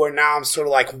to where now I'm sort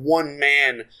of like one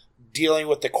man dealing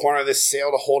with the corner of this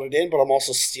sail to hold it in, but I'm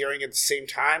also steering at the same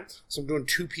time, so I'm doing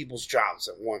two people's jobs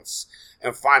at once.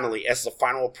 And finally, as the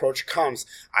final approach comes,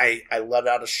 I let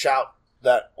out a shout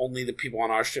that only the people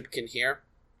on our ship can hear.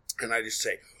 And I just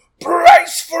say,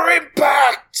 "Brace for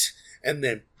impact!" And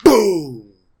then,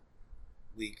 boom!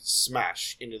 We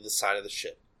smash into the side of the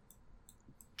ship.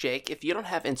 Jake, if you don't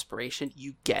have inspiration,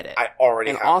 you get it. I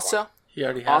already have one. He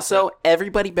already has it.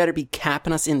 Everybody better be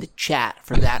capping us in the chat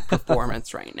for that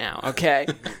performance right now, okay?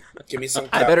 Give me some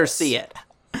I better see it.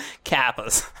 Cap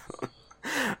us.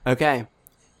 Okay.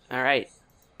 All right.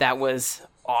 That was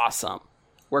awesome.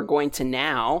 We're going to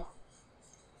now...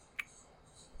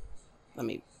 I'm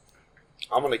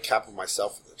going to cap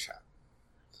myself in the chat.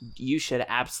 You should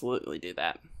absolutely do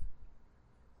that.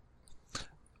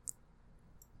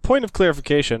 Point of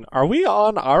clarification. Are we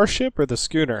on our ship or the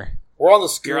schooner? We're on the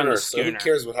schooner, You're on the so schooner. who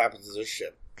cares what happens to this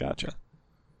ship? Gotcha.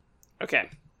 Okay.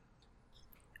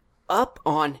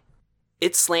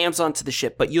 It slams onto the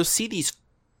ship, but you'll see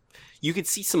you can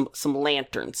see some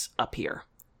lanterns up here.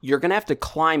 You're going to have to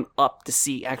climb up to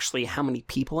see actually how many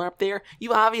people are up there.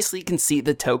 You obviously can see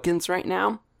the tokens right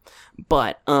now,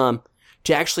 but to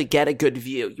actually get a good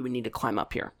view, you would need to climb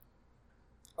up here.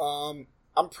 I'm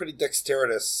pretty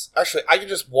dexterous. Actually, I can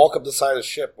just walk up the side of the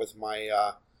ship with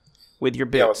my... with your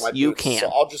boots. With my you boots. can. So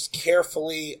I'll just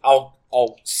carefully... I'll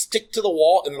stick to the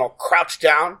wall, and then I'll crouch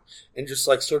down and just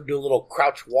sort of do a little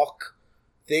crouch walk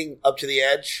thing up to the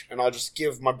edge, and I'll just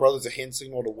give my brothers a hand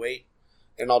signal to wait.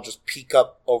 And I'll just peek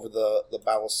up over the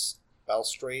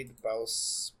balustrade,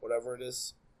 whatever it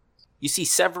is. You see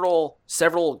several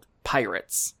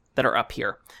pirates that are up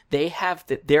here. They have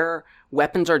their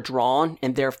weapons are drawn,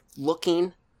 and they're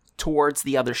looking towards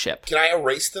the other ship. Can I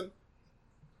erase them?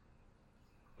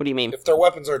 What do you mean? If their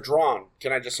weapons are drawn,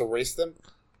 can I just erase them?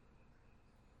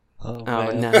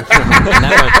 Oh no.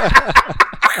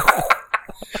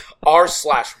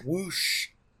 R/whoosh.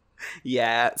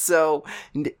 Yeah, so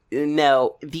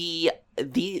no,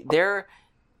 their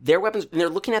weapons. They're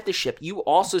looking at the ship. You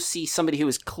also see somebody who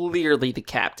is clearly the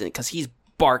captain because he's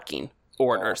barking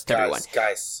orders to everyone.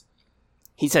 Guys,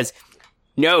 he says,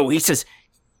 "No," he says,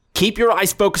 "Keep your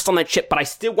eyes focused on that ship." But I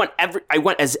still want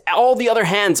as all the other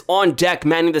hands on deck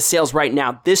manning the sails right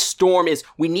now. This storm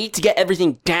we need to get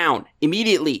everything down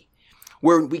immediately.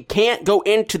 We can't go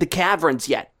into the caverns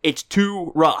yet. It's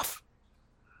too rough.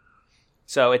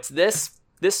 So it's this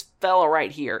fella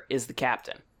right here is the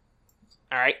captain.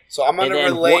 All right. So I'm going to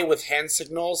relay with hand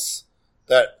signals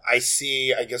that I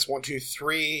see, I guess, 1, 2,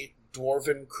 3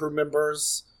 dwarven crew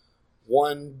members.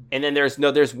 One. And then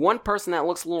there's one person that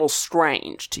looks a little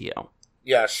strange to you.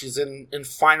 Yeah, she's in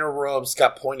finer robes,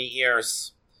 got pointy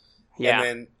ears. Yeah. And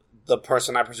then the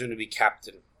person I presume to be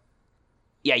captain.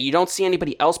 Yeah, you don't see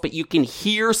anybody else, but you can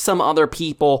hear some other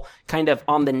people kind of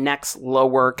on the next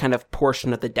lower kind of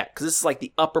portion of the deck. Because this is like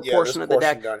the upper portion of the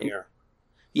deck. Down here.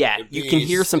 Yeah, you can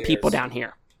hear some people down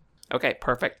here. Okay,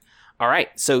 perfect. All right,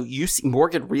 so you see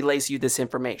Morgan relays you this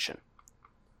information.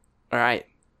 All right.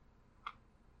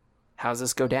 How's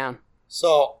this go down?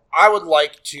 So I would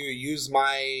like to use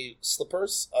my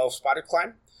slippers of spider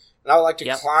climb. And I would like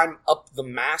to climb up the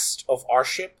mast of our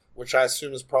ship, which I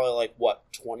assume is probably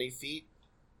 20 feet?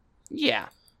 Yeah.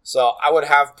 So I would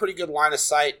have pretty good line of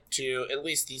sight to at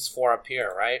least these 4 up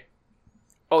here, right?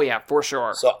 Oh yeah, for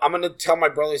sure. So I'm going to tell my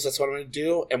brothers that's what I'm going to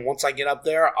do, and once I get up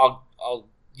there, I'll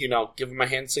give them a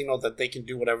hand signal that they can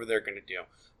do whatever they're going to do.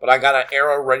 But I got an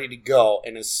arrow ready to go,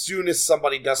 and as soon as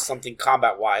somebody does something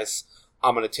combat-wise,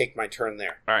 I'm going to take my turn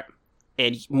there. All right.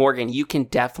 And Morgan, you can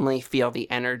definitely feel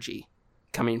the energy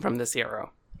coming from this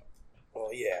arrow.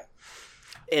 Oh, yeah.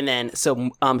 And then, so,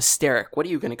 Steric, what are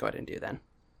you going to go ahead and do then?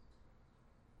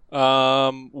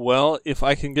 Well, if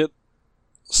I can get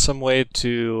some way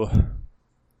to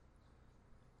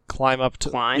climb up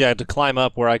to climb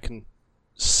up where I can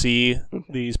see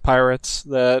these pirates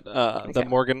that that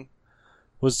Morgan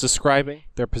was describing,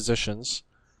 their positions.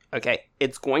 Okay,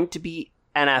 it's going to be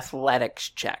an athletics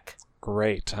check.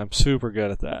 Great. I'm super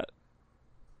good at that.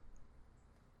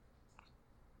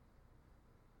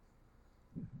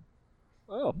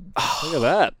 Oh, look at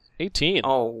that. 18.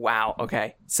 Oh, wow.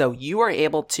 Okay. So you are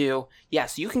able to,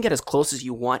 yes, you can get as close as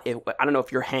you want. I don't know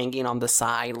if you're hanging on the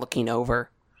side looking over.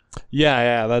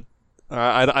 Yeah. That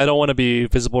I don't want to be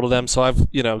visible to them, so I've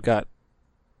got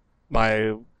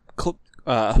my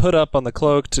hood up on the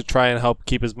cloak to try and help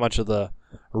keep as much of the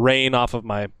rain off of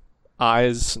my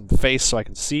eyes and face so I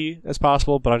can see as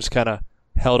possible. But I'm just kind of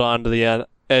held on to the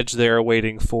edge there,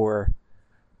 waiting for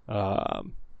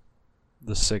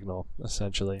the signal,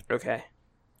 essentially. Okay.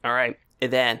 All right.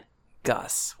 And then,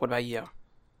 Gus, what about you?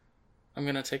 I'm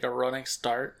going to take a running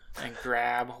start and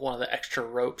grab one of the extra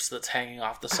ropes that's hanging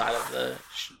off the side of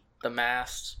the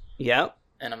mast. Yep.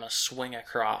 And I'm going to swing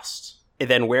across. And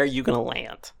then where are you going to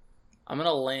land? I'm going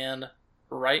to land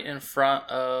right in front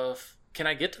of... Can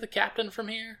I get to the captain from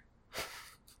here?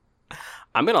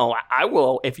 I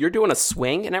will, if you're doing a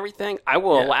swing and everything, I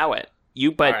will allow it.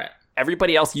 But right.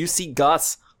 Everybody else, you see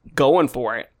Gus going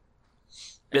for it.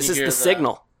 This is the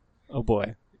signal. Oh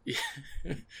boy.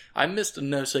 I missed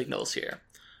no signals here.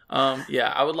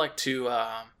 I would like to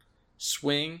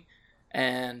swing,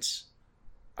 and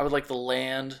I would like to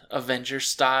land Avenger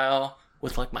style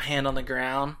with like my hand on the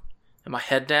ground and my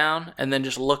head down, and then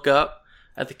just look up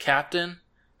at the captain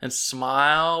and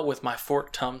smile with my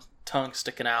forked tongue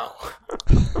sticking out.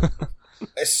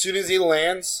 As soon as he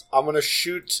lands, I'm going to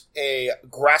shoot a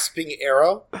grasping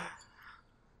arrow.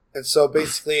 And so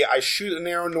basically, I shoot an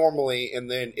arrow normally, and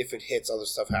then if it hits, other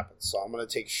stuff happens. So I'm going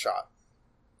to take a shot.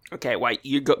 Okay, well,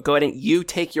 you go ahead and you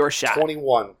take your shot.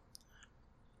 21.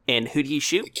 And who do you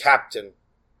shoot? The captain.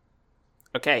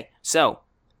 Okay, so,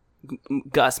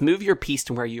 Gus, move your piece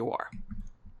to where you are.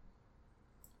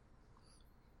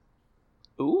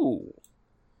 Ooh.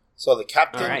 So the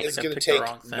captain is going to take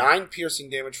 9 piercing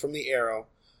damage from the arrow.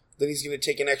 Then he's going to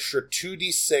take an extra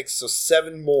 2d6, so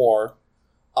 7 more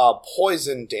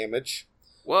poison damage.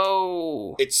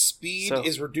 Whoa. Its speed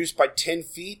is reduced by 10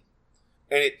 feet,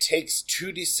 and it takes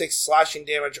 2d6 slashing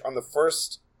damage on the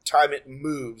first time it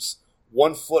moves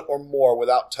 1 foot or more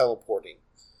without teleporting.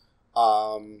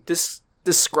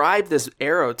 Describe this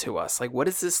arrow to us. Like, what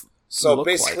does this So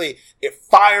basically, it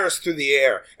fires through the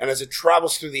air, and as it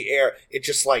travels through the air, it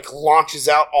just like launches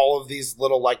out all of these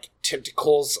little like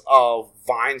tentacles of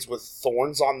vines with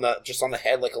thorns on the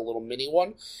head, like a little mini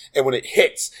one. And when it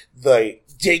hits, they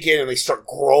dig in and they start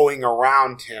growing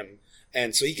around him,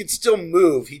 and so he can still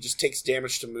move. He just takes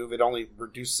damage to move. It only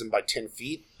reduces him by 10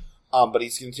 feet, but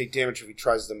he's going to take damage if he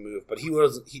tries to move. But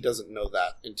he doesn't know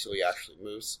that until he actually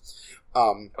moves.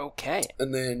 Okay.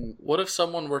 And then... What if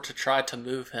someone were to try to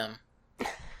move him?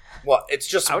 Well, it's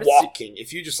just walking.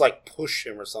 If you just, like, push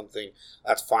him or something,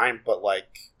 that's fine. But,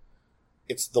 like,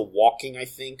 it's the walking, I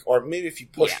think. Or maybe if you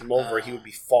pushed him over, he would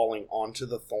be falling onto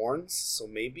the thorns. So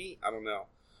maybe? I don't know.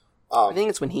 I think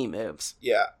it's when he moves.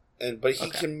 Yeah. But he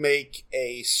can make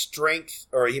a strength...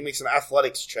 Or he makes an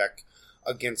athletics check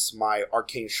against my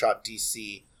arcane shot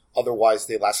DC. Otherwise,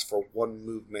 they last for 1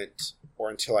 movement or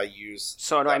until I use...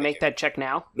 So do I make that check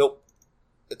now? Nope.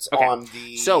 It's on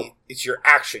the... So, it's your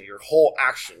action. Your whole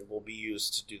action will be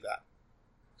used to do that.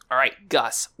 All right,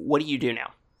 Gus, what do you do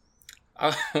now?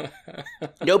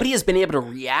 Nobody has been able to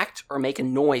react or make a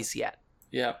noise yet.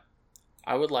 Yeah.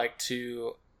 I would like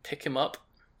to pick him up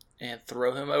and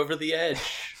throw him over the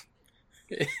edge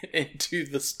into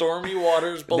the stormy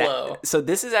waters below. So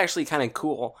this is actually kind of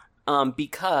cool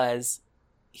because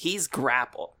he's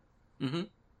grappled. Mm-hmm.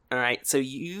 All right, so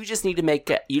you just need to make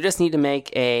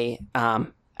a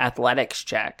athletics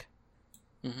check.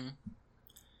 Mm-hmm.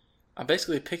 I'm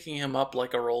basically picking him up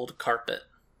like a rolled carpet.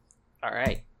 All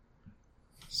right.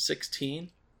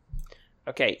 16.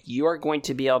 Okay, you are going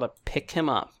to be able to pick him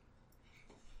up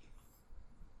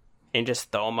and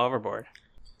just throw him overboard.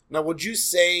 Now, would you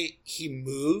say he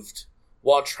moved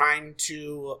while trying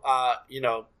to,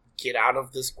 get out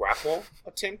of this grapple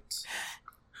attempt?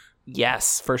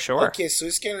 Yes, for sure. Okay, so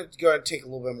he's going to go ahead and take a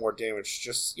little bit more damage.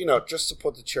 Just to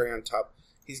put the cherry on top,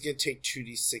 he's going to take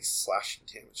 2d6 slashing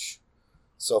damage.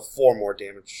 So 4 more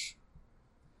damage.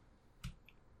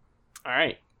 All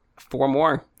right. 4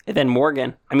 more. And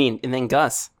then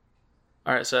Gus.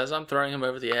 All right, so as I'm throwing him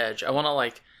over the edge, I want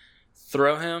to,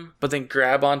 throw him, but then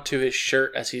grab onto his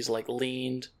shirt as he's,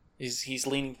 leaned. He's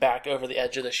leaning back over the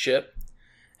edge of the ship.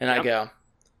 And I go,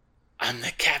 I'm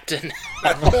the captain.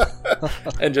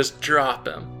 And just drop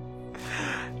him.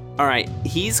 All right.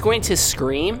 He's going to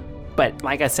scream, but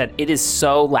like I said, it is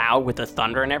so loud with the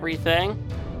thunder and everything.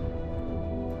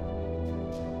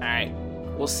 All right.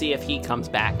 We'll see if he comes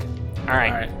back. All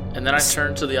right. And then I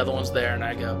turn to the other ones there and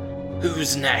I go,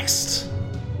 Who's next?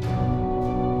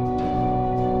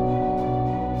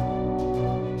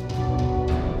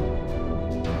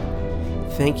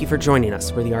 Thank you for joining us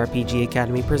for the RPG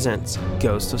Academy presents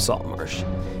Ghost of Saltmarsh.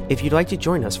 If you'd like to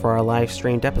join us for our live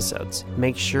streamed episodes,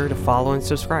 make sure to follow and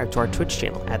subscribe to our Twitch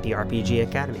channel at the RPG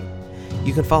Academy.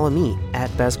 You can follow me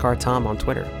at BezcarTom on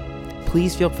Twitter.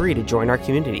 Please feel free to join our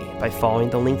community by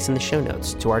following the links in the show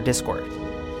notes to our Discord.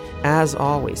 As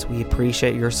always, we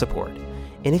appreciate your support,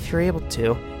 and if you're able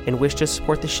to and wish to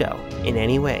support the show in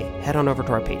any way, head on over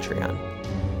to our Patreon.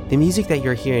 The music that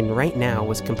you're hearing right now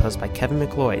was composed by Kevin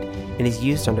MacLeod and is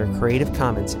used under Creative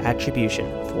Commons Attribution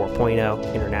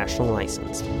 4.0 International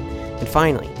License. And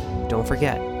finally, don't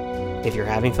forget, if you're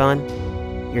having fun,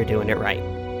 you're doing it right.